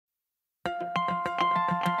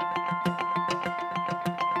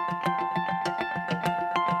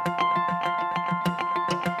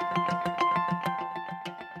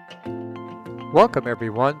Welcome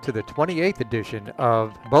everyone to the 28th edition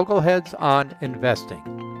of Bogleheads on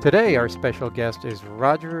Investing. Today our special guest is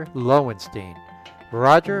Roger Lowenstein.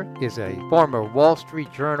 Roger is a former Wall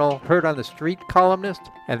Street Journal Heard on the Street columnist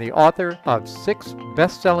and the author of 6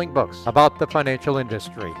 best-selling books about the financial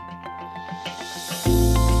industry.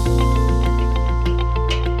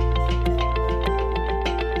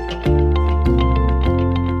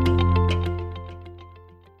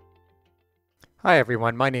 Hi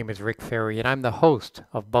everyone, my name is Rick Ferri and I'm the host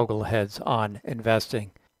of Bogleheads on Investing.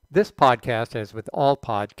 This podcast, as with all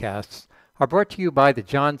podcasts, are brought to you by the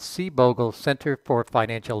John C. Bogle Center for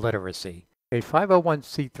Financial Literacy, a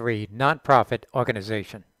 501c3 nonprofit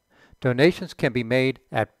organization. Donations can be made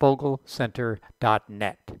at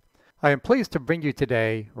boglecenter.net. I am pleased to bring you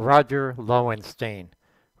today Roger Lowenstein.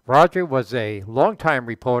 Roger was a longtime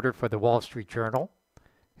reporter for the Wall Street Journal.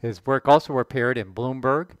 His work also appeared in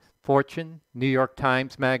Bloomberg, Fortune, New York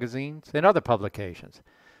Times magazines, and other publications.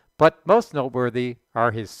 But most noteworthy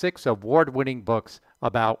are his 6 award-winning books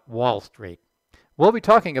about Wall Street. We'll be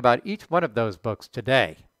talking about each one of those books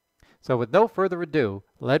today. So with no further ado,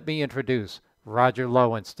 let me introduce Roger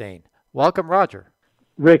Lowenstein. Welcome, Roger.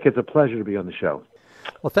 Rick, it's a pleasure to be on the show.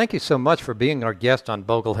 Well, thank you so much for being our guest on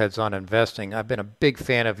Bogleheads on Investing. I've been a big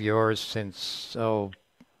fan of yours since,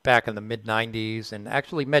 back in the mid-90s, and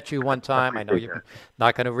actually met you one time. I know you're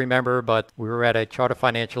not going to remember, but we were at a Charter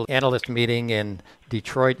Financial Analyst meeting in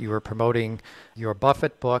Detroit. You were promoting your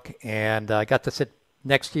Buffett book, and I got to sit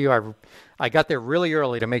next to you. I got there really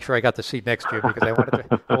early to make sure I got to sit next to you because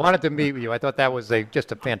I wanted to meet with you. I thought that was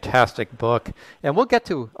just a fantastic book. And we'll get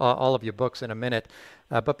to all of your books in a minute.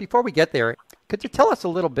 But before we get there, could you tell us a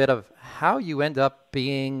little bit of how you end up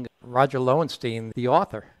being Roger Lowenstein, the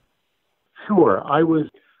author? Sure. I was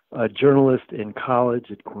a journalist in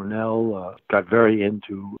college at Cornell, got very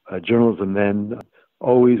into journalism then,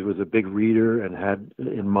 always was a big reader and had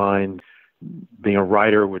in mind being a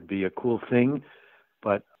writer would be a cool thing,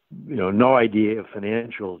 but no idea of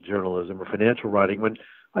financial journalism or financial writing. When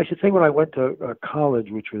I went to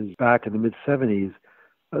college, which was back in the mid-'70s,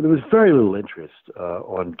 there was very little interest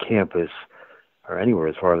on campus or anywhere,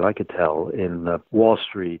 as far as I could tell, in Wall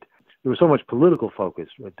Street. There was so much political focus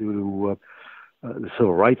due to the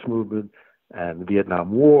Civil Rights Movement and the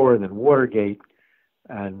Vietnam War and then Watergate.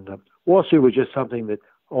 And Wall Street was just something that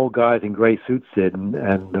old guys in gray suits did and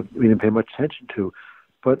we didn't pay much attention to.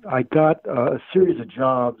 But I got a series of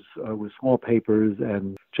jobs with small papers,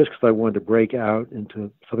 and just because I wanted to break out into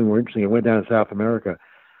something more interesting, I went down to South America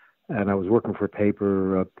and I was working for a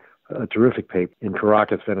paper, a terrific paper in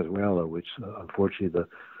Caracas, Venezuela, which unfortunately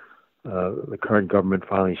the current government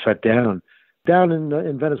finally shut down. Down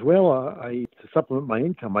in Venezuela, to supplement my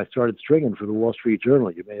income, I started stringing for the Wall Street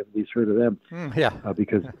Journal. You may have at least heard of them.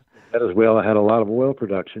 Because Venezuela had a lot of oil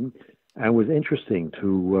production and was interesting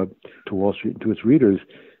to Wall Street, to its readers.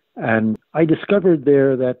 And I discovered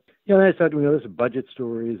there that, I started doing other budget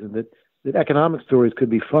stories and that economic stories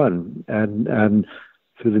could be fun. And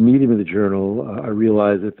through the medium of the journal, I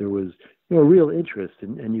realized that there was a real interest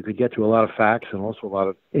and you could get to a lot of facts and also a lot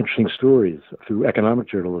of interesting stories through economic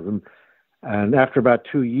journalism. And after about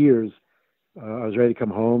 2 years, I was ready to come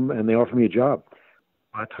home, and they offered me a job.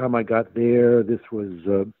 By the time I got there, this was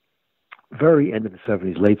very end of the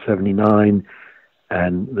 70s, late 79,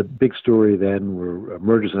 and the big story then were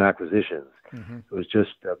mergers and acquisitions. Mm-hmm. It was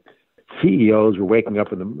just CEOs were waking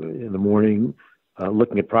up in the morning,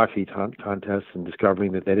 looking at proxy contests and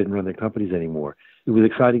discovering that they didn't run their companies anymore. It was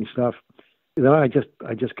exciting stuff. And then I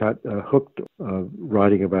just got hooked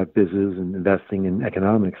writing about business and investing in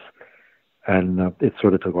economics. And it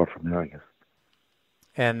sort of took off from there, I guess.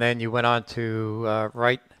 And then you went on to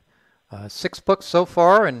write 6 books so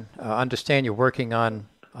far, and understand you're working on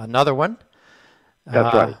another one.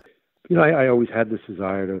 That's right. I always had this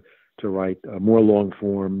desire to write more long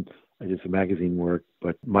form. I did some magazine work,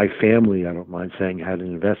 but my family, I don't mind saying, had an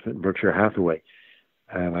investment in Berkshire Hathaway.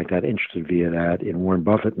 And I got interested via that in Warren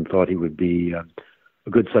Buffett and thought he would be a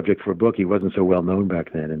good subject for a book. He wasn't so well known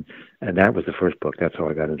back then, and that was the first book. That's how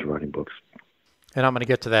I got into writing books. And I'm going to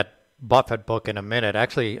get to that Buffett book in a minute.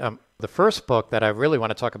 Actually, the first book that I really want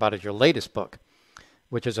to talk about is your latest book,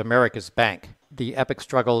 which is America's Bank: The Epic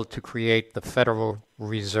Struggle to Create the Federal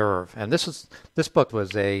Reserve. And this book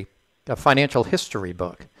was a financial history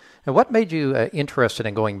book. And what made you interested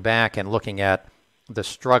in going back and looking at the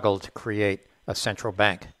struggle to create a central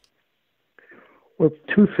bank? Well,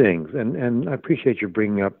 2 things, and I appreciate you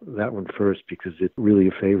bringing up that one first because it's really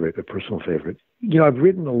a personal favorite. I've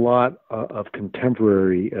written a lot of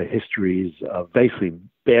contemporary histories of basically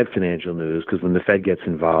bad financial news because when the Fed gets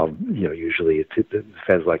involved, usually the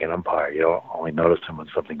Fed's like an umpire. You don't only notice them when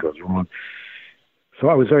something goes wrong. So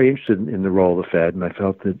I was very interested in the role of the Fed, and I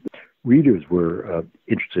felt that readers were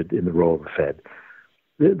interested in the role of the Fed.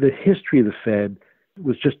 The history of the Fed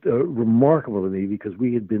was just remarkable to me because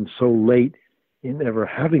we had been so late in ever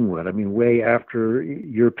having one. I mean, way after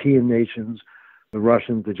European nations, the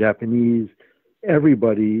Russians, the Japanese,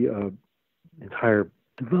 everybody, entire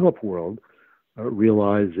developed world,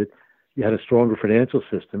 realized that you had a stronger financial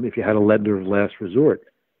system if you had a lender of last resort,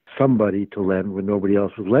 somebody to lend when nobody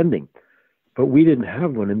else was lending. But we didn't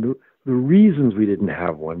have one, and the reasons we didn't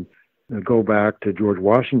have one go back to George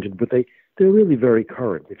Washington, but they're really very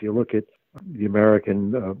current. If you look at the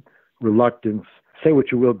American reluctance, say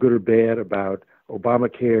what you will, good or bad, about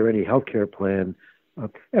Obamacare, any health care plan,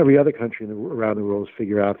 every other country around the world has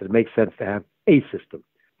figured out that it makes sense to have a system,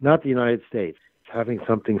 not the United States. Having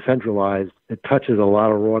something centralized that touches a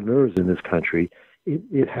lot of raw nerves in this country,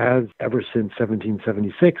 it has ever since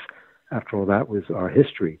 1776. After all, that was our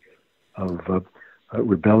history of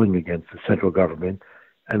rebelling against the central government.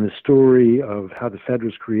 And the story of how the Fed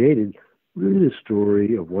was created, really the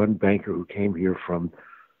story of one banker who came here from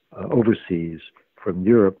overseas, from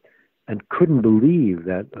Europe, and couldn't believe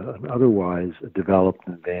that an otherwise developed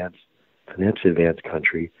and financially advanced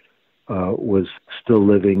country was still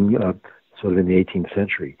living sort of in the 18th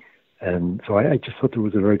century. And so I just thought there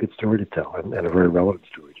was a very good story to tell and a very relevant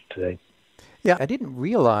story today. Yeah, I didn't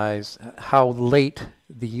realize how late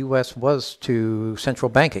the U.S. was to central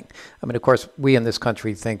banking. I mean, of course, we in this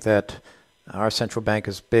country think that our central bank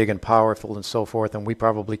is big and powerful and so forth, and we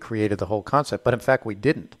probably created the whole concept. But in fact, we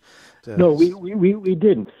didn't. No, we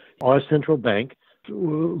didn't. Our central bank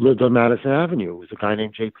lived on Madison Avenue. It was a guy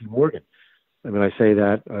named J.P. Morgan. I mean, I say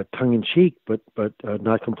that tongue-in-cheek, but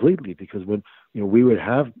not completely, because when we would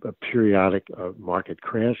have periodic market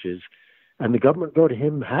crashes, and the government would go to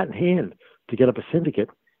him hat in hand to get up a syndicate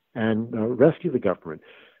and rescue the government.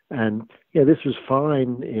 And this was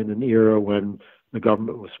fine in an era when the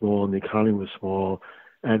government was small and the economy was small.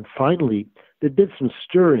 And finally, there did some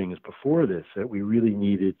stirrings before this that we really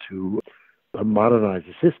needed to modernize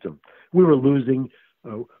the system. We were losing.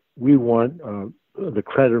 We weren't the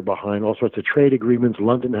creditor behind all sorts of trade agreements.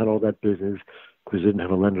 London had all that business because it didn't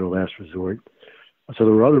have a lender of last resort. So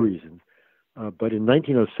there were other reasons. But in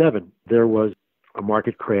 1907, there was a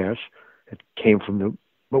market crash. It came from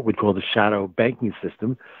what we'd call the shadow banking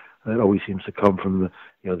system. It always seems to come from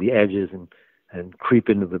the edges and creep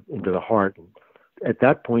into the heart. And at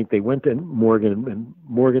that point, they went to Morgan, and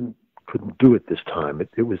Morgan couldn't do it this time.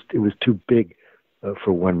 It was too big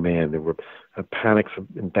for one man. There were panics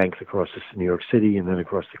in banks across New York City and then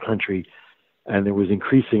across the country, and there was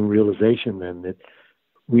increasing realization then that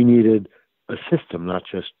we needed a system, not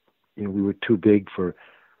just we were too big for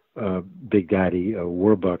Big Daddy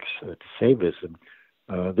Warbucks to save us.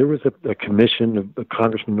 And there was a commission of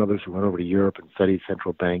congressmen and others who went over to Europe and studied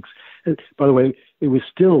central banks. And by the way, it was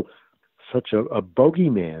still such a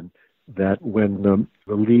bogeyman that when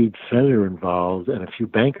the lead senator involved and a few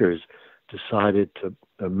bankers decided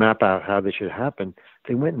to map out how they should happen,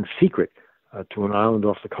 they went in secret to an island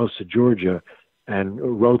off the coast of Georgia and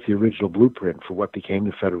wrote the original blueprint for what became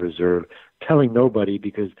the Federal Reserve, telling nobody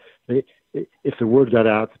because if the word got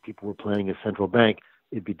out that people were planning a central bank,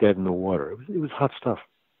 it'd be dead in the water. It was hot stuff.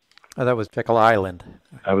 Oh, that was Jekyll Island.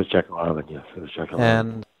 That was Jekyll Island, yes. It was Jekyll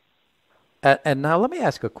Island. And now let me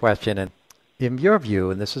ask a question. And in your view,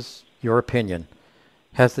 and this is your opinion,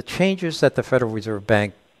 has the changes that the Federal Reserve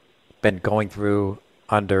Bank been going through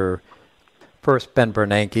under first Ben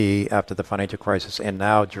Bernanke after the financial crisis and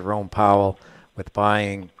now Jerome Powell with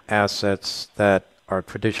buying assets that are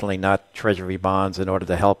traditionally not treasury bonds in order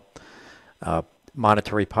to help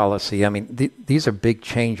monetary policy? I mean, these are big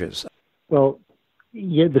changes. Well,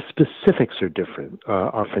 yeah, the specifics are different.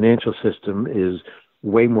 Our financial system is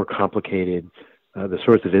way more complicated. The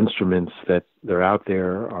sorts of instruments that are out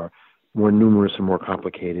there are more numerous and more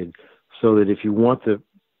complicated, so that if you want the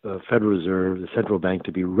Federal Reserve, the central bank,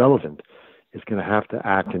 to be relevant, it's going to have to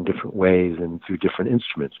act in different ways and through different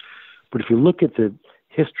instruments. But if you look at the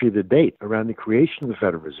history of the debate around the creation of the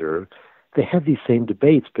Federal Reserve, they had these same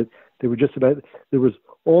debates, but they were just about, there was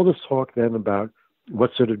all this talk then about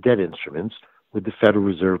what sort of debt instruments would the Federal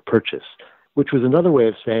Reserve purchase, which was another way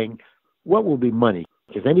of saying, what will be money?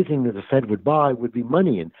 Because anything that the Fed would buy would be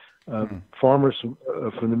money. And farmers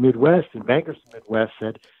from the Midwest and bankers from the Midwest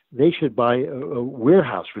said they should buy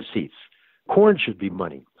warehouse receipts. Corn should be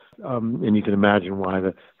money. And you can imagine why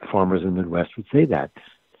the farmers in the Midwest would say that.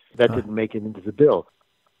 That didn't make it into the bill.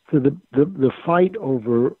 So the fight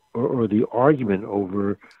over, or the argument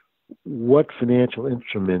over what financial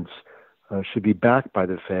instruments should be backed by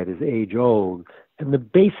the Fed is age-old. And the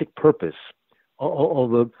basic purpose,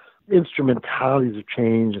 although Instrumentalities have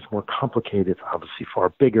changed. It's more complicated. It's obviously far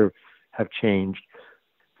bigger, have changed.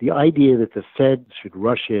 The idea that the Fed should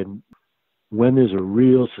rush in when there's a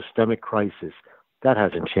real systemic crisis, that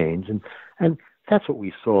hasn't changed. And that's what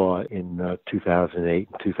we saw in 2008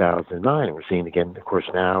 and 2009. And we're seeing it again, of course,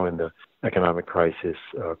 now in the economic crisis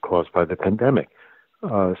caused by the pandemic.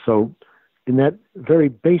 So in that very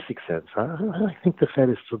basic sense, I think the Fed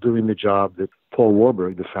is still doing the job that Paul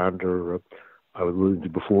Warburg, the founder I was alluding to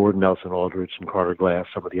before, Nelson Aldrich and Carter Glass,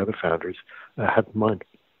 some of the other founders, had in mind.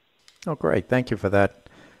 Oh, great. Thank you for that.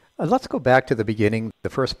 Let's go back to the beginning, the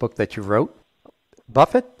first book that you wrote,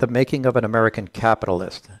 Buffett, The Making of an American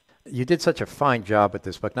Capitalist. You did such a fine job with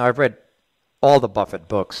this book. Now, I've read all the Buffett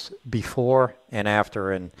books before and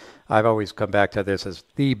after, and I've always come back to this as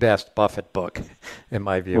the best Buffett book, in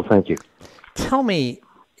my view. Well, thank you. Tell me,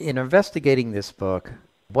 in investigating this book,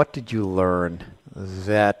 what did you learn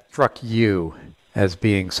that struck you as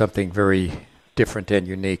being something very different and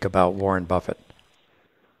unique about Warren Buffett?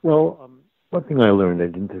 Well, one thing I learned I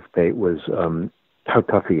didn't anticipate was how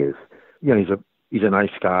tough he is. You know, he's a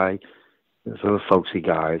nice guy, sort of folksy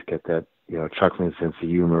guy. He's got that, chuckling sense of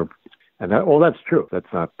humor. And that's true.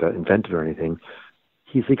 That's not invented or anything.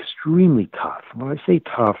 He's extremely tough. When I say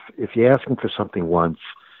tough, if you ask him for something once,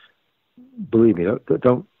 believe me,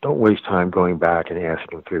 don't waste time going back and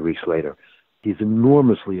asking him 3 weeks later. He's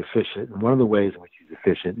enormously efficient. And one of the ways in which he's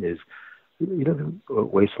efficient is he doesn't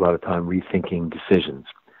waste a lot of time rethinking decisions.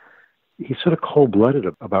 He's sort of cold-blooded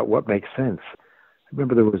about what makes sense. I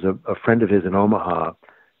remember there was a friend of his in Omaha,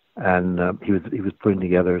 and he was putting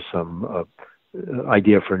together some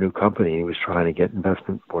idea for a new company. He was trying to get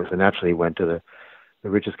investment for us, and naturally he went to the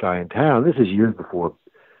richest guy in town. This is years before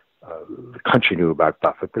the country knew about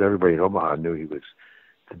Buffett, but everybody in Omaha knew he was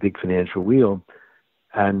the big financial wheel.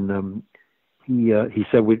 And he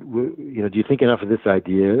said, do you think enough of this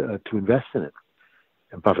idea to invest in it?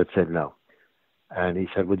 And Buffett said no. And he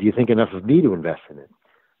said, well, do you think enough of me to invest in it?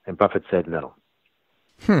 And Buffett said no.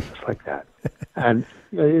 Just like that. And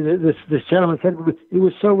this gentleman said it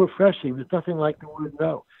was so refreshing. There's nothing like the word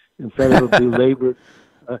no. Instead of a belabored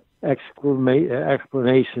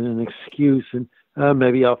explanation and excuse and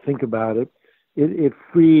maybe I'll think about it. It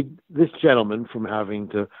freed this gentleman from having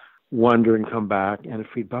to wonder and come back, and it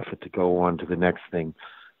freed Buffett to go on to the next thing.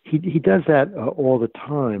 He does that all the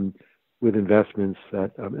time with investments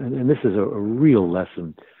that, and this is a real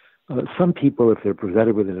lesson. Some people, if they're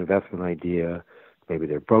presented with an investment idea, maybe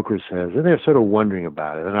their broker says, and they're sort of wondering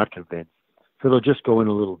about it, they're not convinced, so they'll just go in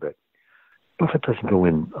a little bit. Buffett doesn't go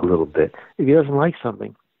in a little bit. If he doesn't like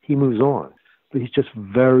something, he moves on. But he's just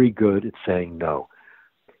very good at saying no.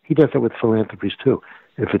 He does that with philanthropies too.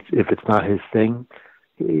 If it's not his thing,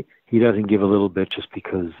 he doesn't give a little bit just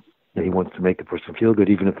because he wants to make the person feel good,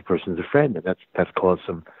 even if the person's a friend, and that's caused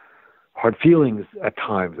some hard feelings at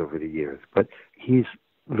times over the years. But he's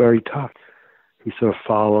very tough. He sort of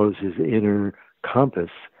follows his inner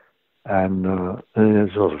compass, and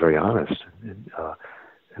is also very honest in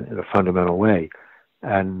a fundamental way.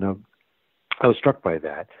 And I was struck by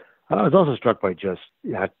that. I was also struck by just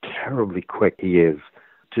how terribly quick he is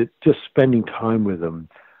to just spending time with him.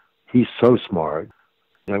 He's so smart.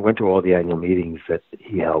 I went to all the annual meetings that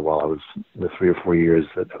he held while I was in the 3 or 4 years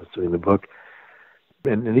that I was doing the book.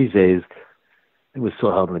 And in these days, it was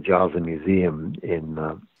still held in the Joslin Museum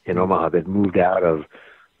in Omaha. They'd moved out of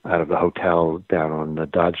the hotel down on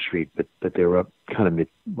Dodge Street, but they were up kind of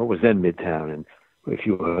what was then Midtown, and a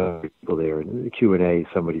few people there. And in the Q&A,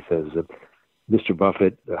 somebody says, Mr.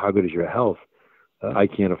 Buffett, how good is your health? I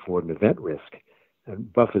can't afford an event risk.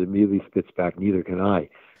 And Buffett immediately spits back, neither can I.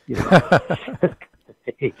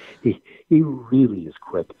 He really is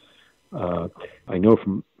quick. I know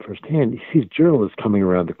from firsthand, he sees journalists coming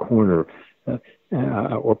around the corner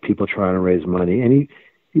or people trying to raise money. And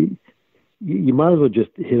you might as well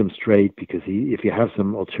just hit him straight, because if you have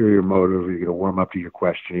some ulterior motive, or you're going to warm up to your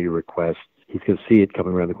question or your request, he's going to see it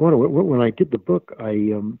coming around the corner. When I did the book,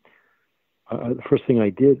 the first thing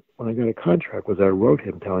I did when I got a contract was I wrote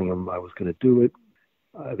him telling him I was going to do it.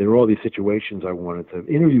 There were all these situations I wanted to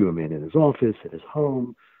interview him in his office, in his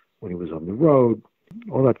home, when he was on the road,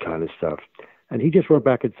 all that kind of stuff. And he just wrote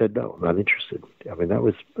back and said, no, I'm not interested. I mean, that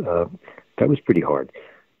was pretty hard.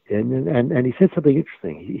 And he said something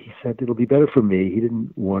interesting. He said, it'll be better for me. He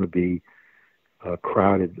didn't want to be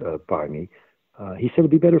crowded by me. He said, it'll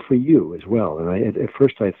be better for you as well. And at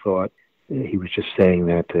first I thought he was just saying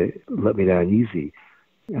that to let me down easy.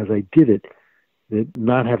 As I did it, that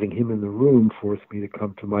not having him in the room forced me to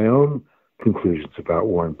come to my own conclusions about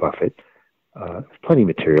Warren Buffett. There's plenty of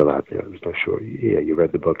material out there. There's no shortage. Yeah, you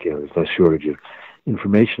read the book. There's no shortage of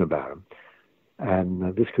information about him.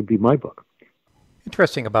 and this could be my book.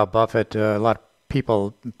 Interesting about Buffett, a lot of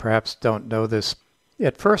people perhaps don't know this.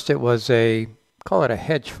 At first it was call it a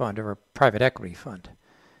hedge fund or a private equity fund.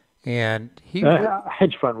 And a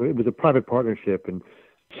hedge fund. It was a private partnership, and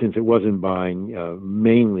since it wasn't buying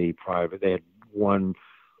mainly private, they had one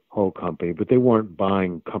whole company, but they weren't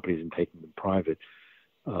buying companies and taking them private.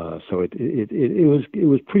 So it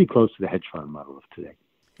was pretty close to the hedge fund model of today.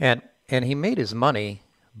 And he made his money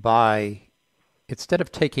by, instead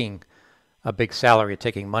of taking a big salary,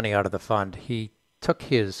 taking money out of the fund, he took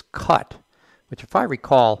his cut, which, if I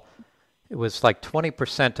recall, it was like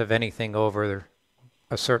 20% of anything over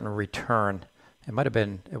a certain return. It might have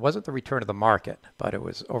been, it wasn't the return of the market, but it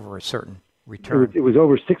was over a certain return. It was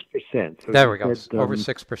over 6%. So there we go, over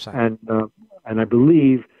 6%. And I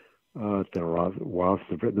believe, it's been a while since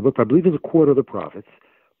I've read the book, but I believe it was a quarter of the profits,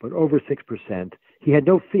 but over 6%. He had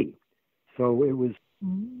no fee. So it was,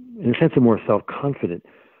 in a sense, a more self-confident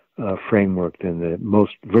framework than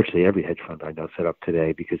virtually every hedge fund I know set up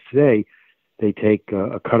today, because today they take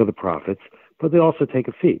a cut of the profits, but they also take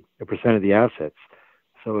a fee, a percent of the assets.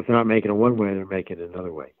 So if they're not making it one way, they're making it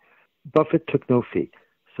another way. Buffett took no fee.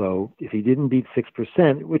 So if he didn't beat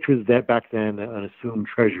 6%, which was that back then an assumed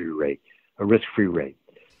treasury rate, a risk-free rate.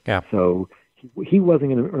 Yeah. So he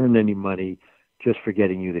wasn't going to earn any money just for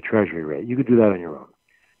getting you the treasury rate. You could do that on your own.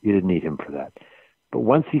 You didn't need him for that. But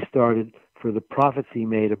once he started, for the profits he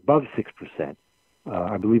made above 6%,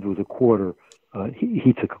 I believe it was a quarter,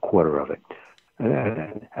 he took a quarter of it.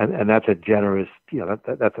 And that's a generous,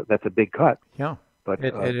 that's a big cut. Yeah. But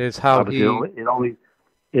it is how it only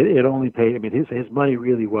paid. I mean, his money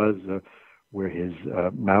really was where his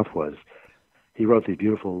mouth was. He wrote these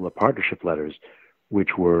beautiful partnership letters,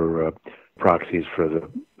 which were proxies for the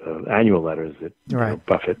annual letters that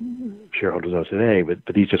Buffett shareholders know today.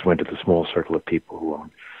 But these just went to the small circle of people who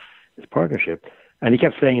own his partnership. And he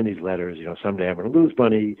kept saying in these letters, someday I'm going to lose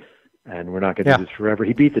money, and we're not going to do this forever.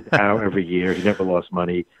 He beat the Dow every year. He never lost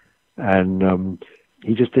money, and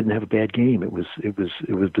he just didn't have a bad game. It was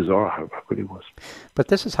bizarre how good he was. But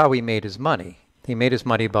this is how he made his money. He made his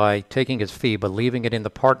money by taking his fee, but leaving it in the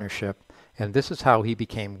partnership, and this is how he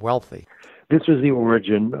became wealthy. This was the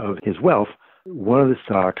origin of his wealth. One of the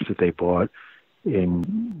stocks that they bought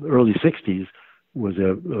in the early 60s was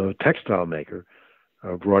a textile maker,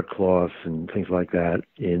 broadcloths and things like that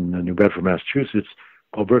in New Bedford, Massachusetts,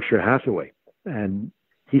 called Berkshire Hathaway. And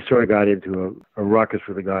he sort of got into a ruckus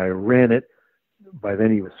with the guy who ran it. By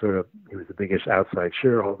then he was the biggest outside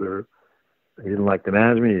shareholder. He didn't like the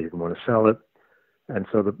management. He didn't want to sell it. And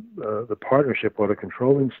so the partnership bought a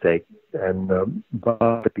controlling stake, and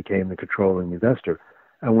Buffett became the controlling investor.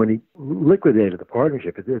 And when he liquidated the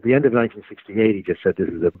partnership, at the end of 1968, he just said, this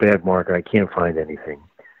is a bad market. I can't find anything.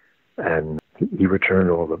 And he returned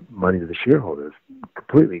all the money to the shareholders,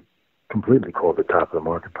 completely called the top of the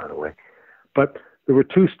market, by the way. But there were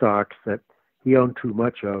two stocks that he owned too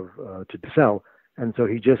much of to sell. And so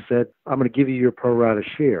he just said, I'm going to give you your pro rata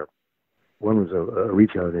share. One was a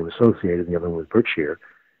retailer named Associated, and the other one was Berkshire.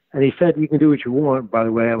 And he said, you can do what you want. By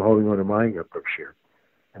the way, I'm holding on to my Berkshire.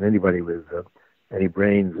 And anybody with any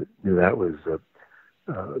brains knew that was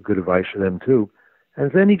good advice for them, too.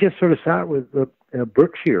 And then he just sort of sat with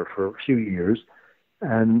Berkshire for a few years.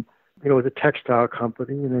 And, it was a textile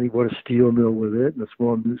company, and then he bought a steel mill with it and a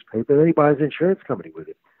small newspaper. And then he buys an insurance company with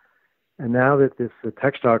it. And now that this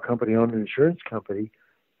textile company owned an insurance company,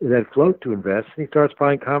 it had float to invest, and he starts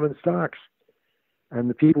buying common stocks. And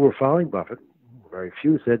the people who were following Buffett, very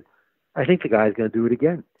few, said, I think the guy's going to do it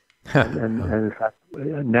again. and in fact,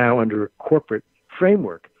 now under a corporate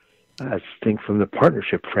framework, as distinct from the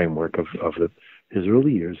partnership framework of his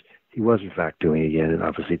early years, he was in fact doing it again, and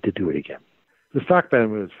obviously did do it again. The stock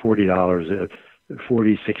then was $40, $40,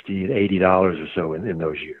 $60, and $80 or so in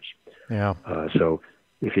those years. Yeah. So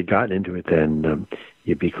if you'd gotten into it then,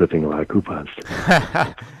 you'd be clipping a lot of coupons.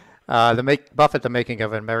 Buffett, the making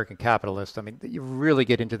of an American capitalist. I mean, you really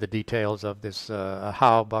get into the details of this,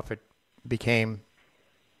 how Buffett became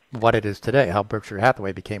what it is today, how Berkshire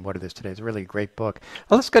Hathaway became what it is today. It's really a great book.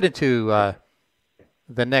 Well, let's get into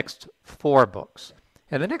the next four books.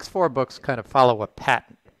 And the next four books kind of follow a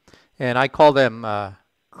pattern. And I call them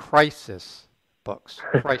crisis books.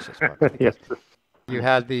 Crisis books. Yes. You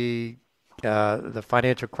had the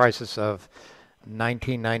financial crisis of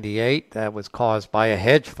 1998 that was caused by a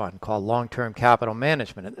hedge fund called Long-Term Capital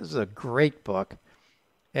Management. And this is a great book.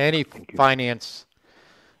 Any finance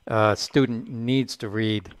student needs to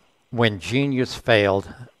read When Genius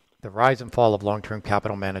Failed, The Rise and Fall of Long-Term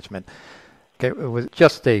Capital Management. Okay, it was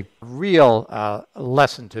just a real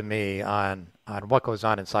lesson to me on what goes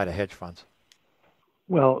on inside of hedge funds.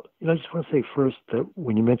 Well, I just want to say first that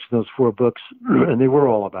when you mentioned those four books, and they were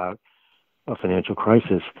all about a financial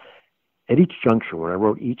crisis, at each juncture when I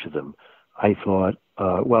wrote each of them, I thought,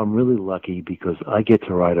 well, I'm really lucky because I get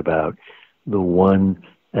to write about the one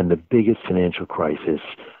and the biggest financial crisis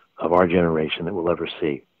of our generation that we'll ever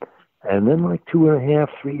see. And then like 2.5,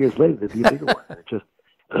 3 years later, there'd be a bigger one. It just,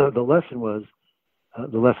 the lesson was,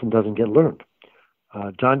 the lesson doesn't get learned.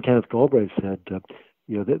 John Kenneth Galbraith said,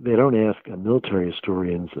 they don't ask military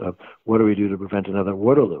historians, what do we do to prevent another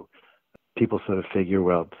Waterloo? People sort of figure,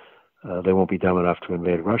 well, they won't be dumb enough to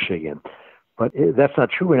invade Russia again. But that's not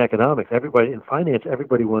true in economics. Everybody in finance,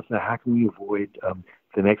 everybody wants to, how can we avoid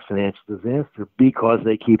the next financial disaster because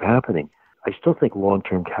they keep happening. I still think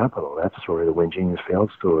long-term capital, that story, the When Genius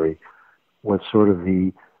Failed story, was sort of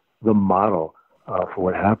the model for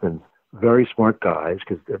what happens. Very smart guys,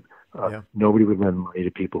 because nobody would lend money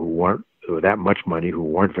to people who that much money who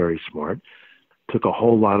weren't very smart. Took a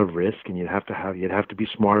whole lot of risk, and you'd have to be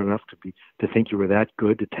smart enough to think you were that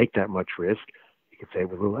good to take that much risk. You could say it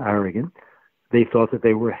was a little arrogant. They thought that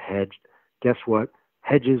they were hedged. Guess what?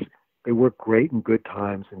 Hedges, they work great in good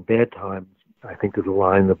times and bad times. I think there's a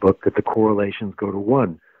line in the book that the correlations go to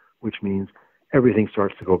 1, which means everything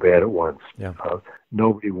starts to go bad at once. Yeah.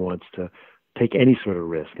 Nobody wants to take any sort of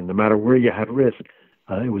risk, and no matter where you had risk,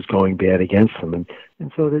 it was going bad against them.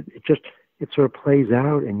 And so that it sort of plays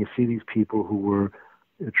out, and you see these people who were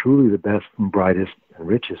truly the best and brightest and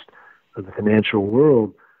richest of the financial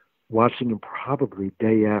world, watching them probably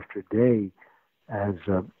day after day as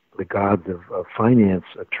the gods of finance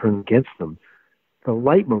turn against them. The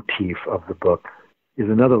leitmotif of the book is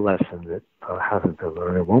another lesson that hasn't been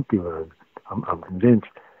learned and won't be learned, I'm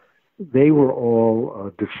convinced. They were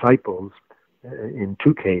all disciples. In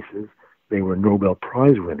 2 cases, they were Nobel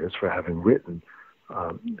Prize winners for having written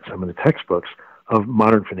some of the textbooks of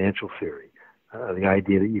modern financial theory. The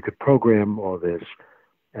idea that you could program all this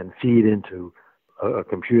and feed into a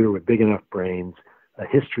computer with big enough brains, a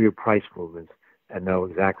history of price movements, and know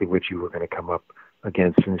exactly what you were going to come up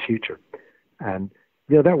against in the future. And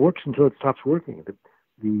that works until it stops working.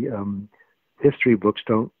 The history books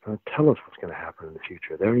don't tell us what's going to happen in the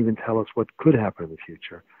future. They don't even tell us what could happen in the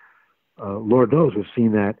future. Lord knows we've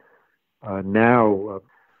seen that now.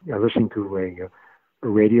 I was listening to a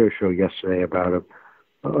radio show yesterday about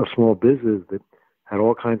a small business that had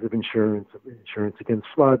all kinds of insurance against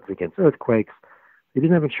floods, against earthquakes. They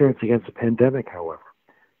didn't have insurance against a pandemic, however.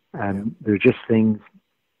 And they're just things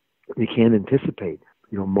you can't anticipate.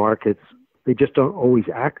 Markets, they just don't always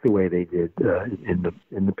act the way they did in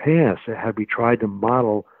the past. Had we tried to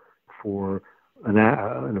model for an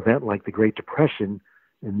event like the Great Depression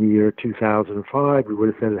in the year 2005, we would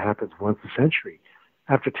have said it happens once a century.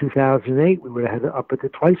 After 2008, we would have had it up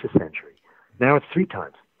at twice a century. Now it's 3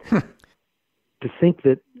 times. To think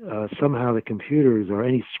that somehow the computers are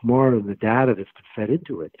any smarter than the data that's been fed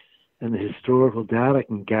into it, and the historical data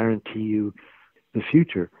can guarantee you the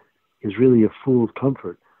future, is really a fool's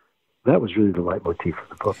comfort. That was really the leitmotif of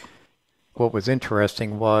the book. What was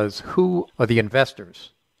interesting was who are the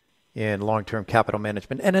investors in long-term capital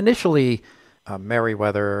management. And initially,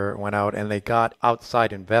 Merriweather went out and they got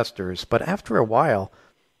outside investors. But after a while,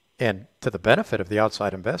 and to the benefit of the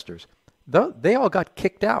outside investors, they all got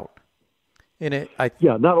kicked out.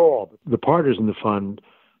 Yeah, not all. The partners in the fund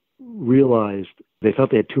realized they felt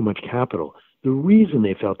they had too much capital. The reason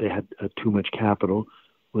they felt they had too much capital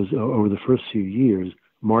was over the first few years,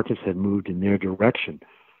 markets had moved in their direction.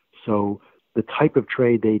 So the type of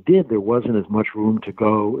trade they did, there wasn't as much room to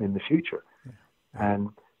go in the future. And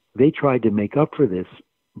they tried to make up for this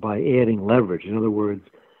by adding leverage. In other words,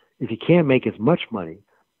 if you can't make as much money,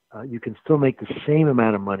 you can still make the same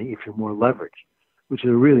amount of money if you're more leveraged, which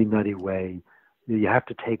is a really nutty way. You have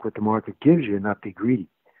to take what the market gives you and not be greedy.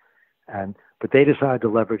 But they decided to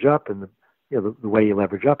leverage up, and the way you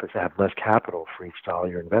leverage up is to have less capital for each dollar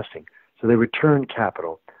you're investing. So they returned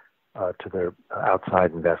capital to their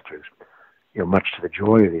outside investors, much to the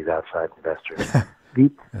joy of these outside investors.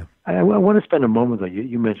 I want to spend a moment, though.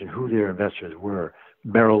 You mentioned who their investors were: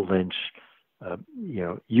 Merrill Lynch,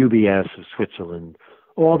 UBS of Switzerland,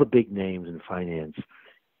 all the big names in finance.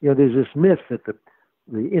 There's this myth that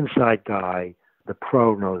the inside guy, the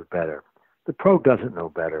pro, knows better. The pro doesn't know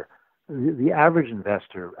better. The average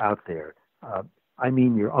investor out there,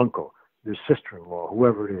 your uncle, your sister-in-law,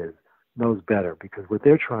 whoever it is, knows better, because what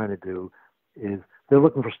they're trying to do is they're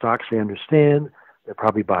looking for stocks they understand. They're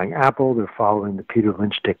probably buying Apple. They're following the Peter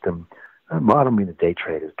Lynch dictum. I don't mean the day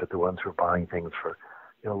traders, but the ones who are buying things for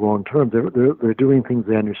long term. They're doing things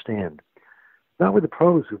they understand. Not with the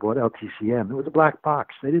pros who bought LTCM. It was a black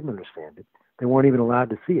box. They didn't understand it. They weren't even allowed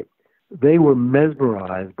to see it. they were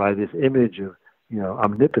mesmerized by this image of,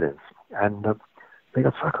 omnipotence, and they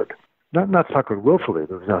got suckered. Not suckered willfully.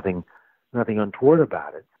 There was nothing untoward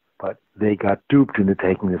about it, but they got duped into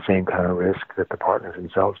taking the same kind of risk that the partners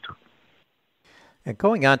themselves took. And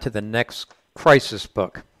going on to the next crisis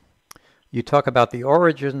book, you talk about the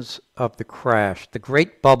origins of the crash, the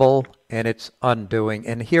great bubble and its undoing.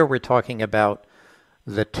 And here we're talking about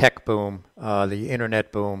the tech boom, the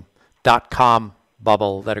internet boom, .com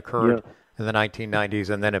bubble that occurred in the 1990s,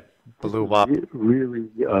 and then it blew up. Really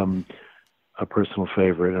a personal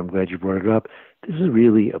favorite. I'm glad you brought it up. This is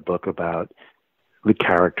really a book about the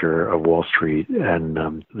character of Wall Street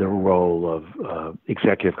and the role of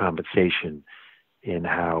executive compensation in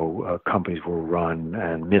how companies were run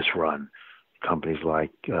and misrun. Companies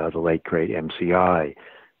like the late, great MCI,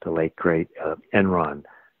 the late, great Enron,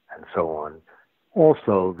 and so on.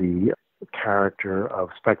 Also, the character of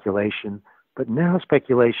speculation, but now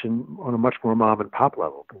speculation on a much more mom-and-pop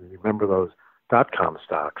level. Remember those .com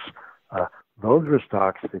stocks? Those were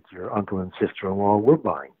stocks that your uncle and sister-in-law were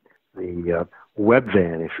buying. The web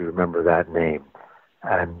van, if you remember that name,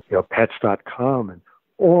 and Pets.com, and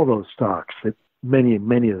all those stocks that many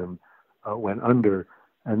of them went under.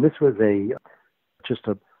 And this was just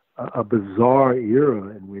a bizarre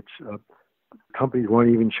era in which companies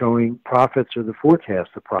weren't even showing profits or the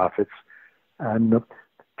forecast of profits, and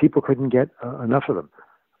people couldn't get enough of them.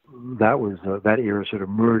 That was that era sort of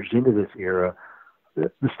merged into this era.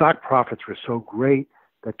 The stock profits were so great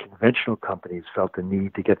that conventional companies felt the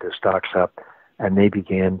need to get their stocks up, and they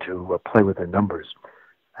began to play with their numbers.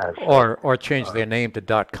 Or change their name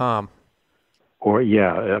to .com.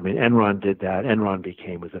 Enron did that. Enron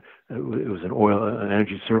was an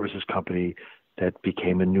energy services company that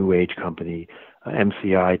became a new age company.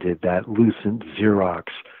 MCI did that. Lucent, Xerox,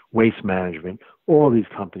 Waste Management, all these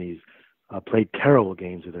companies played terrible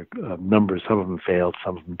games with their numbers. Some of them failed,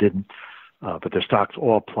 some of them didn't, but their stocks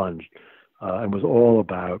all plunged, and was all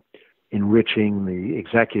about enriching the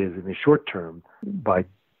executives in the short term by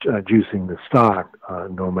juicing the stock,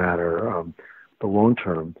 no matter the long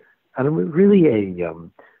term. And it was really a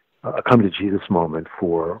come to Jesus moment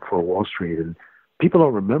for Wall Street. And people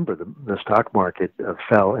don't remember the stock market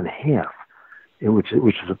fell in half, which is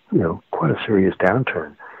quite a serious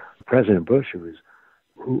downturn. President Bush, who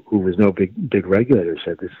was no big regulator,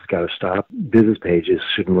 said this has got to stop. Business pages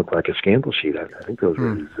shouldn't look like a scandal sheet. I think those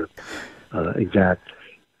were his exact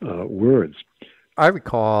words. I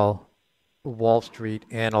recall Wall Street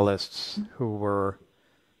analysts who were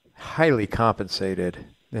highly compensated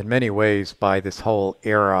in many ways by this whole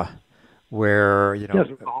era where, Yes,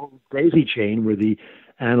 the whole daisy chain where the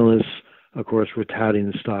analysts, of course, were touting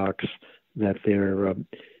the stocks that their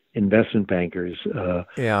investment bankers were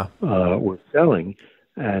selling.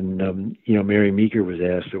 And, Mary Meeker was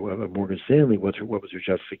asked at Morgan Stanley what was her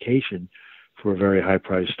justification for a very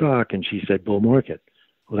high-priced stock, and she said, bull market.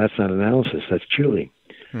 Well, that's not analysis, that's cheerleading.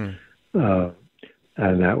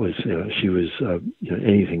 And that was, she was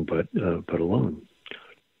anything but alone.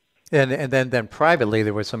 And then privately,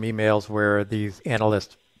 there were some emails where these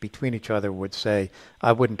analysts between each other would say,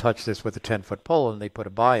 I wouldn't touch this with a 10-foot pole, and they put a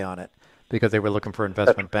buy on it because they were looking for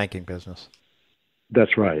investment banking business.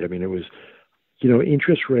 That's right. I mean, it was,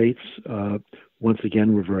 interest rates, once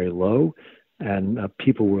again, were very low, and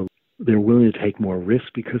people they're willing to take more risk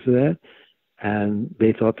because of that. And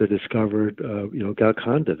they thought they discovered,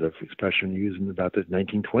 Galconda, the expression used in about the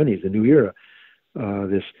 1920s, the new era,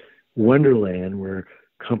 this wonderland where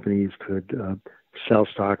companies could sell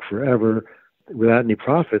stock forever without any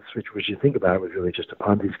profits, which you think about was really just a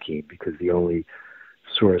Ponzi scheme, because the only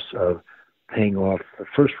source of paying off the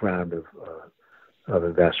first round of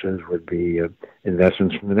investors would be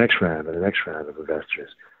investments from the next round and the next round of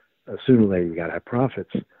investors. Sooner or later, you got to have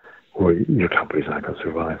profits, or your company's not going to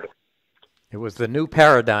survive. It was the new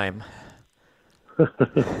paradigm.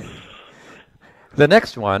 The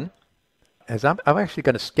next one is I'm actually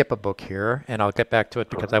going to skip a book here, and I'll get back to it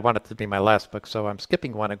because I want it to be my last book. So I'm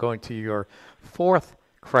skipping one. I'm going to your fourth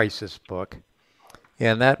crisis book,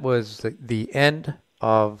 and that was the end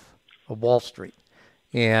of Wall Street.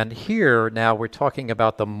 And here now we're talking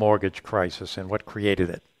about the mortgage crisis and what created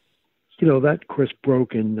it. That, of course,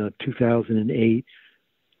 broke in 2008.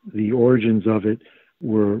 The origins of it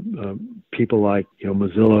were people like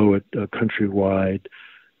Mozilla at Countrywide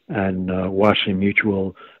and Washington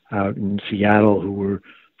Mutual out in Seattle, who were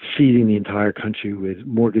seeding the entire country with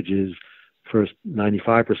mortgages, first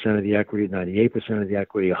 95% of the equity, 98% of the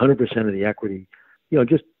equity, 100% of the equity.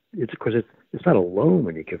 It's not a loan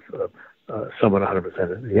when you give someone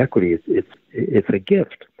 100% of the equity. It's a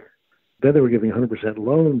gift. Then they were giving 100%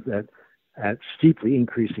 loans at at steeply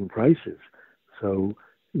increasing prices. So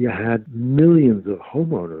you had millions of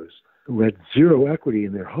homeowners who had zero equity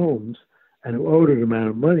in their homes and who owed an amount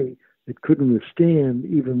of money that couldn't withstand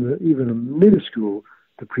even a minuscule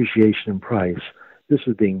depreciation in price. This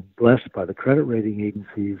was being blessed by the credit rating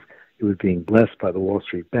agencies. It was being blessed by the Wall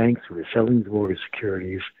Street banks who were selling the mortgage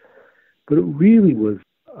securities. But it really was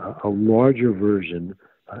a larger version,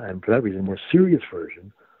 and for that reason, a more serious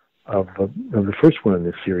version of the first one in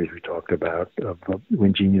this series we talked about, of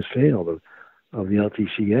when genius failed, of the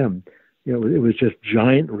LTCM. You know, it was just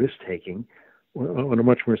giant risk-taking on a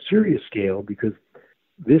much more serious scale, because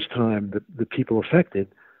this time the people affected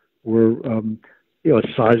were a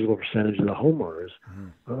sizable percentage of the homeowners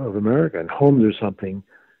of America. And homes are something,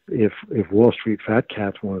 if Wall Street fat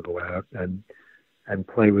cats want to go out and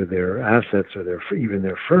play with their assets or even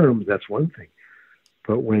their firms, that's one thing.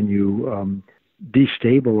 But when you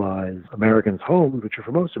destabilize Americans' homes, which are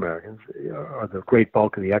for most Americans are the great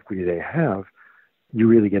bulk of the equity they have, you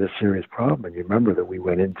really get a serious problem. And you remember that we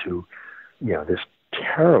went into, this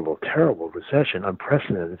terrible, terrible recession,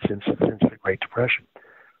 unprecedented since the Great Depression,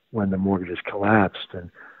 when the mortgages collapsed, and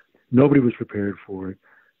nobody was prepared for it.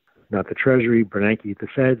 Not the Treasury. Bernanke at the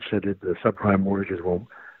Fed said that the subprime mortgages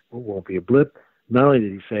won't be a blip. Not only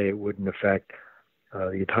did he say it wouldn't affect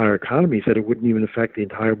the entire economy, he said it wouldn't even affect the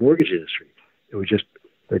entire mortgage industry.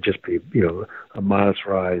 There'd just be a modest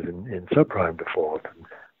rise in subprime default. And,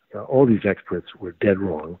 all these experts were dead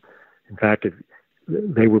wrong. In fact,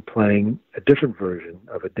 they were playing a different version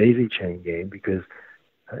of a daisy chain game, because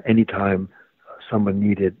anytime someone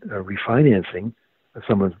needed refinancing,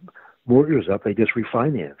 someone's mortgage was up, they just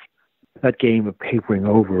refinanced. That game of papering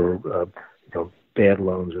over bad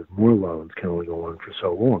loans with more loans can only go on for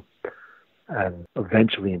so long. And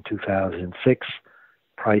eventually in 2006,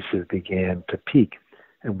 prices began to peak.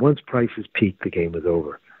 And once prices peaked, the game was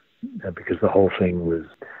over, because the whole thing was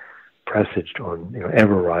presaged on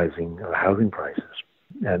ever rising housing prices.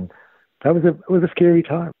 And that was a scary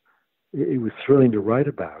time. It was thrilling to write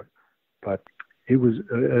about, but it was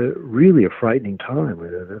really a frightening time.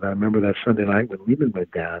 And I remember that Sunday night when Lehman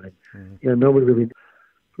went down, and nobody really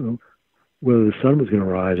knew whether the sun was going to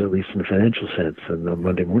rise, at least in the financial sense, on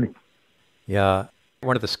Monday morning. Yeah.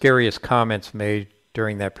 One of the scariest comments made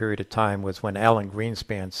during that period of time was when Alan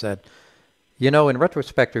Greenspan said, in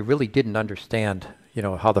retrospect, we really didn't understand,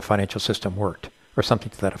 how the financial system worked, or something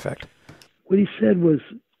to that effect. What he said was,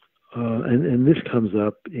 and this comes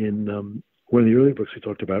up in one of the early books we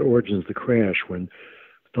talked about, Origins of the Crash, when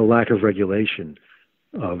the lack of regulation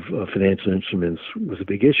of financial instruments was a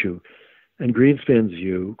big issue. And Greenspan's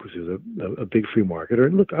view, because he was a big free marketer,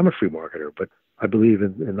 and look, I'm a free marketer, but I believe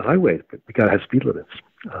in the highway, but you got to have speed limits,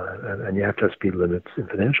 and you have to have speed limits in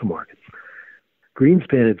financial markets.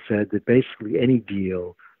 Greenspan had said that basically any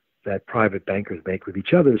deal that private bankers make with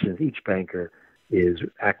each other, since each banker is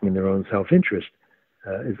acting in their own self-interest,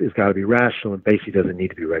 is got to be rational and basically doesn't need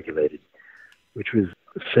to be regulated, which was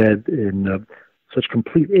said in such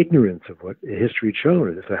complete ignorance of what history had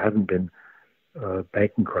shown, as if there hadn't been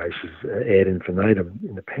banking crisis ad infinitum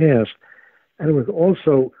in the past. And it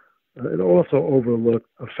also overlooked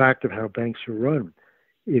a fact of how banks are run.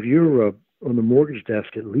 If you're on the mortgage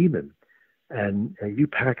desk at Lehman and you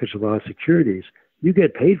package a lot of securities, you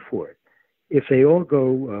get paid for it. If they all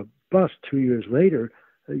go bust 2 years later,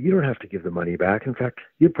 you don't have to give the money back. In fact,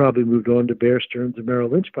 you've probably moved on to Bear Stearns and Merrill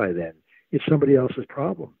Lynch by then. It's somebody else's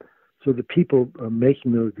problem. So the people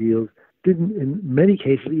making those deals didn't, in many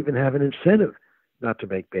cases, even have an incentive not to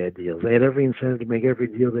make bad deals. They had every incentive to make every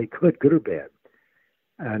deal they could, good or bad.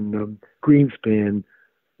 And Greenspan,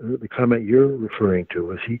 the comment you're referring to,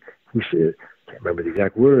 was he said, I can't remember the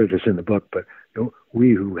exact words, it's in the book, but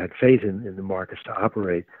we who had faith in the markets to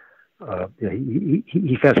operate,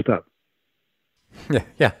 he fessed up.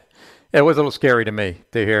 Yeah. It was a little scary to me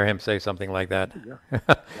to hear him say something like that.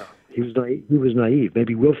 Yeah. He was naive,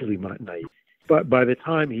 maybe willfully naive. But by the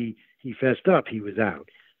time he fessed up, he was out.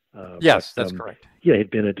 Yes, that's correct. Yeah,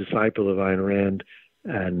 he'd been a disciple of Ayn Rand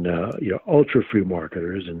and ultra free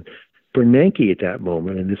marketers, and Bernanke at that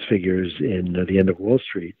moment, and this figures in The End of Wall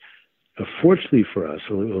Street. Fortunately for us,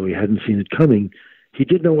 although we hadn't seen it coming, he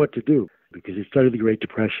did know what to do, because he studied the Great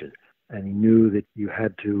Depression, and he knew that you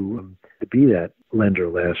had to be that lender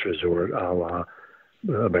of last resort, a la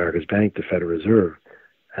America's Bank, the Federal Reserve.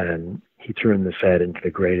 And he turned the Fed into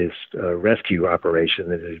the greatest rescue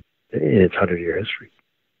operation in its 100-year history.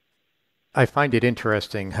 I find it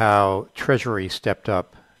interesting how Treasury stepped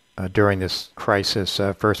up during this crisis,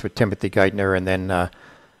 first with Timothy Geithner and then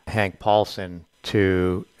Hank Paulson,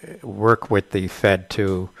 to work with the Fed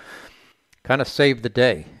to kind of save the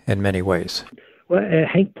day in many ways. Well,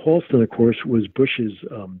 Hank Paulson, of course, was Bush's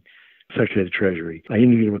Secretary of the Treasury. I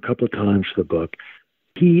interviewed him a couple of times for the book.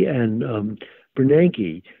 He and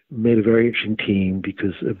Bernanke made a very interesting team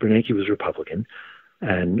because Bernanke was Republican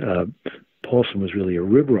and Paulson was really a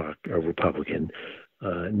ribrock Republican.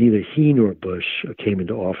 Neither he nor Bush came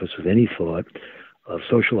into office with any thought of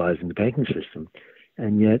socializing the banking system.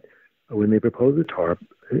 And yet, when they proposed the TARP,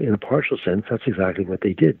 in a partial sense, that's exactly what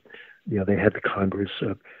they did. They had the Congress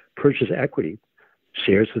purchase equity,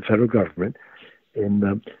 shares of the federal government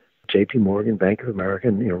in J.P. Morgan, Bank of America,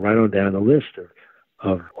 and right on down the list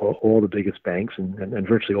of all the biggest banks and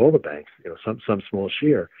virtually all the banks, some small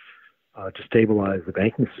share, to stabilize the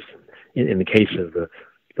banking system. In the case of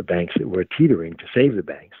the banks that were teetering, to save the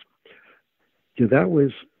banks. That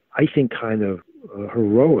was, I think, kind of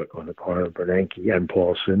heroic on the part of Bernanke and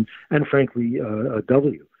Paulson, and frankly,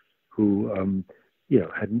 W., who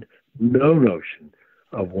had no notion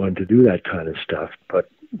of wanting to do that kind of stuff. But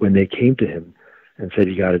when they came to him and said,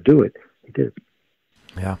 "You got to do it," he did.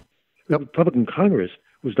 Yeah. The Republican Congress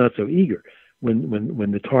was not so eager.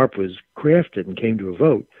 When the TARP was crafted and came to a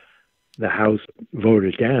vote, the House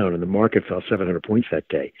voted it down, and the market fell 700 points that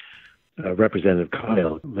day. Representative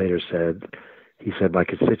Kyle later said, my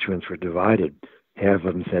constituents were divided. Half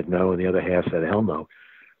of them said no, and the other half said hell no.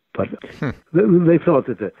 But they thought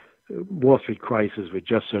that the Wall Street crisis would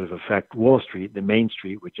just sort of affect Wall Street. The Main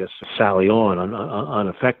Street would just sally on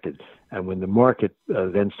unaffected. And when the market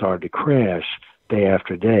then started to crash day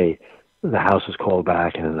after day, the House was called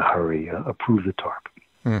back and in a hurry approved the TARP.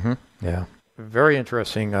 Mm-hmm. Yeah. Very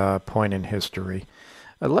interesting point in history.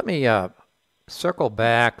 Let me circle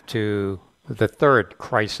back to the third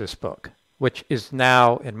crisis book, which is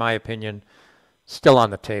now, in my opinion, still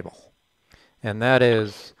on the table. And that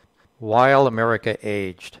is While America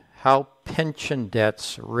Aged, How Pension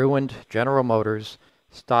Debts Ruined General Motors,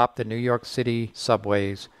 Stopped the New York City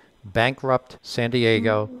Subways, Bankrupt San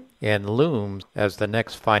Diego, and looms as the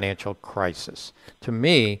next financial crisis. To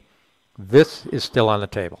me, this is still on the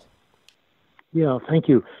table. Yeah, thank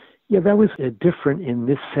you. Yeah, that was different in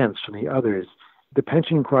this sense from the others. The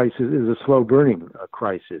pension crisis is a slow-burning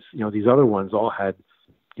crisis. These other ones all had,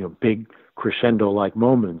 big crescendo-like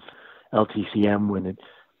moments. LTCM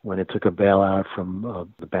when it took a bailout from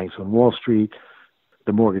the banks on Wall Street,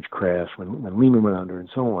 the mortgage crash when Lehman went under, and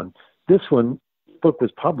so on. This book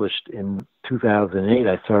was published in 2008.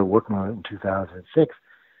 I started working on it in 2006,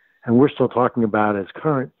 and we're still talking about it as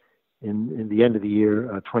current in the end of the year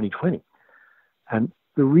 2020. And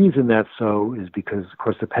the reason that's so is because, of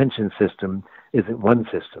course, the pension system isn't one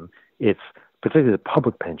system. It's particularly the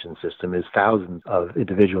public pension system is thousands of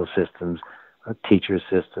individual systems, teacher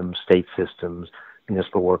systems, state systems,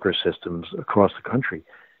 municipal worker systems across the country.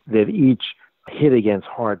 They've each hit against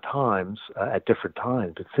hard times at different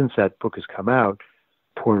times. But since that book has come out,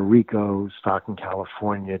 Puerto Rico, Stockton,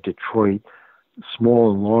 California, Detroit,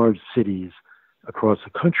 small and large cities across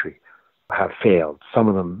the country have failed. Some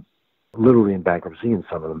of them literally in bankruptcy, and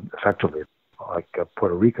some of them effectively, like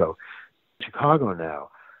Puerto Rico. Chicago now,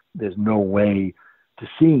 there's no way to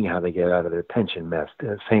seeing how they get out of their pension mess.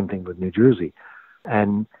 Same thing with New Jersey.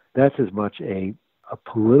 And that's as much a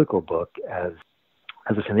political book as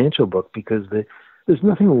a financial book, because there's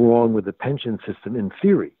nothing wrong with the pension system in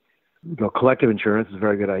theory. Collective insurance is a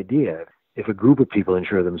very good idea. If a group of people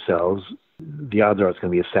insure themselves, the odds are it's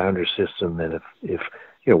going to be a sounder system than if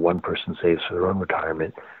one person saves for their own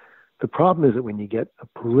retirement. The problem is that when you get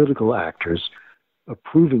political actors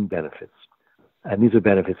approving benefits, and these are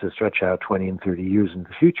benefits that stretch out 20 and 30 years into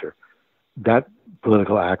the future, that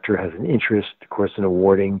political actor has an interest, of course, in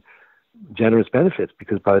awarding generous benefits,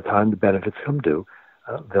 because by the time the benefits come due,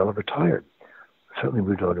 they'll have retired. Certainly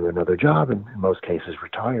moved on to another job, and in most cases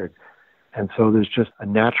retired. And so there's just a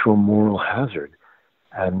natural moral hazard,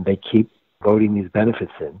 and they keep voting these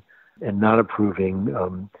benefits in and not approving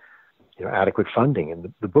adequate funding.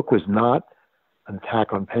 And the book was not an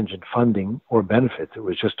attack on pension funding or benefits. It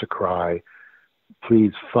was just a cry,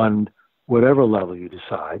 please fund whatever level you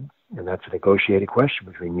decide, and that's a negotiated question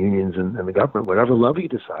between unions and the government. Whatever level you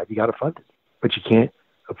decide, you got to fund it. But you can't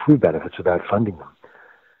approve benefits without funding them.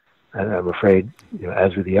 And I'm afraid,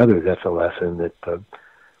 as with the others, that's a lesson that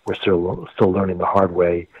we're still learning the hard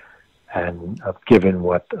way. And given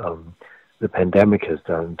what the pandemic has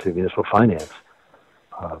done to municipal finance,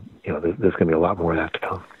 there's going to be a lot more of that to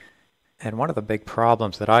come. And one of the big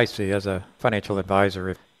problems that I see as a financial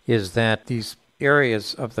advisor is that these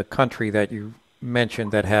areas of the country that you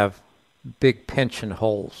mentioned that have big pension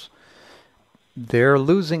holes, they're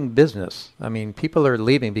losing business. I mean, people are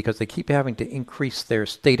leaving because they keep having to increase their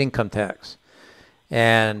state income tax.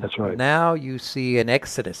 And That's right. Now you see an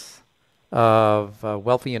exodus of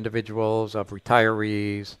wealthy individuals, of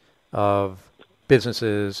retirees, of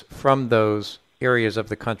businesses from those areas of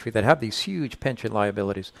the country that have these huge pension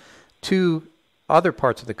liabilities to other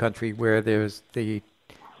parts of the country where there's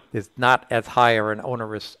not as high or an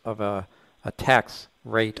onerous of a tax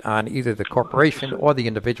rate on either the corporation or the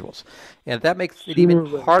individuals. And that makes it even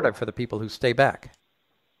harder for the people who stay back.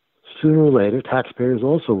 Sooner or later, taxpayers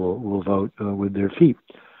also will vote with their feet.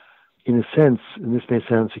 In a sense, and this may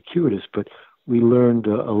sound circuitous, but we learned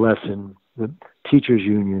a lesson. The teachers'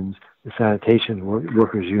 unions, the sanitation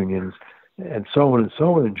workers' unions, and so on,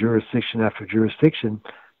 in jurisdiction after jurisdiction,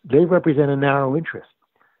 they represent a narrow interest.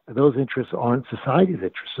 And those interests aren't society's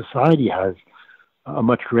interests. Society has a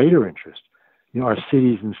much greater interest. Our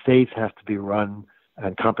cities and states have to be run,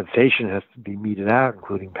 and compensation has to be meted out,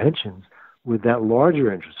 including pensions, with that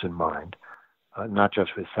larger interest in mind, not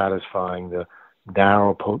just with satisfying the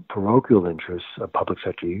narrow parochial interests of public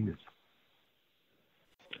sector unions.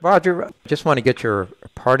 Roger, I just want to get your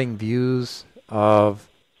parting views of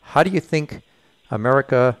how do you think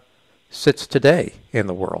America sits today in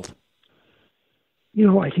the world?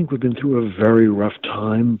 I think we've been through a very rough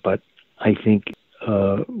time, but I think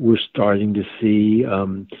we're starting to see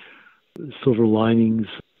silver linings.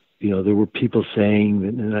 There were people saying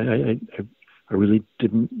that, and I really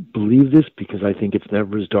didn't believe this because I think it's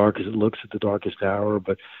never as dark as it looks at the darkest hour,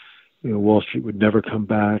 but Wall Street would never come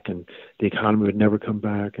back and the economy would never come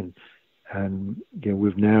back. And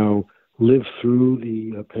we've now lived through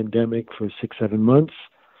the pandemic for 6-7 months.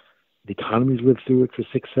 The economy's lived through it for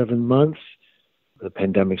 6-7 months. The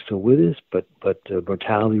pandemic's still with us, but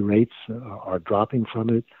mortality rates are dropping from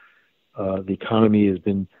it. The economy has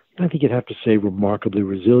been, I think you'd have to say, remarkably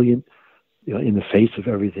resilient in the face of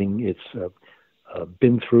everything it's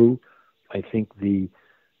been through. I think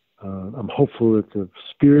I'm hopeful that the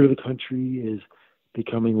spirit of the country is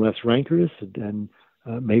becoming less rancorous and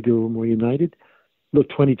maybe a little more united. Look,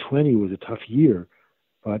 2020 was a tough year,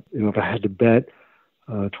 but if I had to bet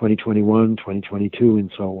 2021, 2022,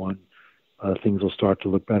 and so on, things will start to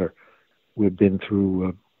look better. We've been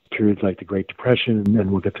through periods like the Great Depression,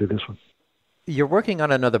 and we'll get through this one. You're working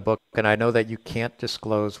on another book, and I know that you can't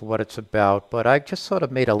disclose what it's about, but I just sort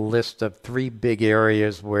of made a list of 3 big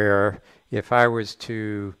areas where if I was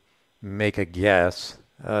to make a guess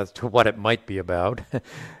as to what it might be about,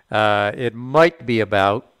 it might be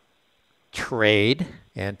about trade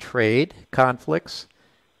and trade conflicts,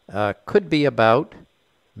 could be about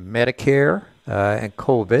Medicare and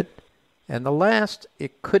COVID, and the last,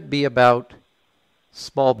 it could be about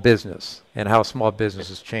small business and how small business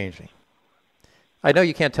is changing. I know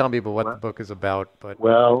you can't tell me about what the book is about, but...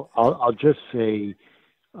 Well, I'll just say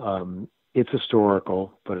it's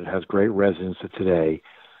historical, but it has great resonance to today.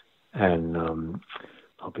 And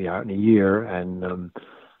I'll be out in a year, and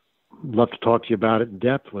love to talk to you about it in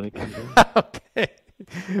depth when it comes in. Okay,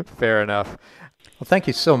 fair enough. Well, thank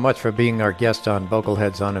you so much for being our guest on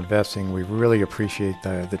Bogleheads on Investing. We really appreciate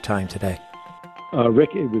the time today.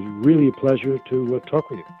 Rick, it was really a pleasure to talk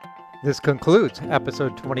with you. This concludes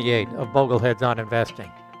episode 28 of Bogleheads on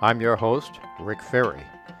Investing. I'm your host, Rick Ferri.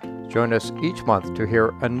 Join us each month to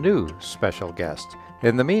hear a new special guest.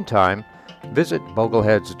 In the meantime, visit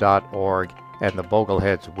bogleheads.org and the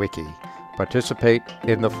Bogleheads wiki. Participate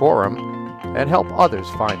in the forum and help others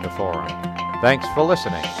find the forum. Thanks for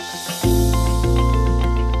listening.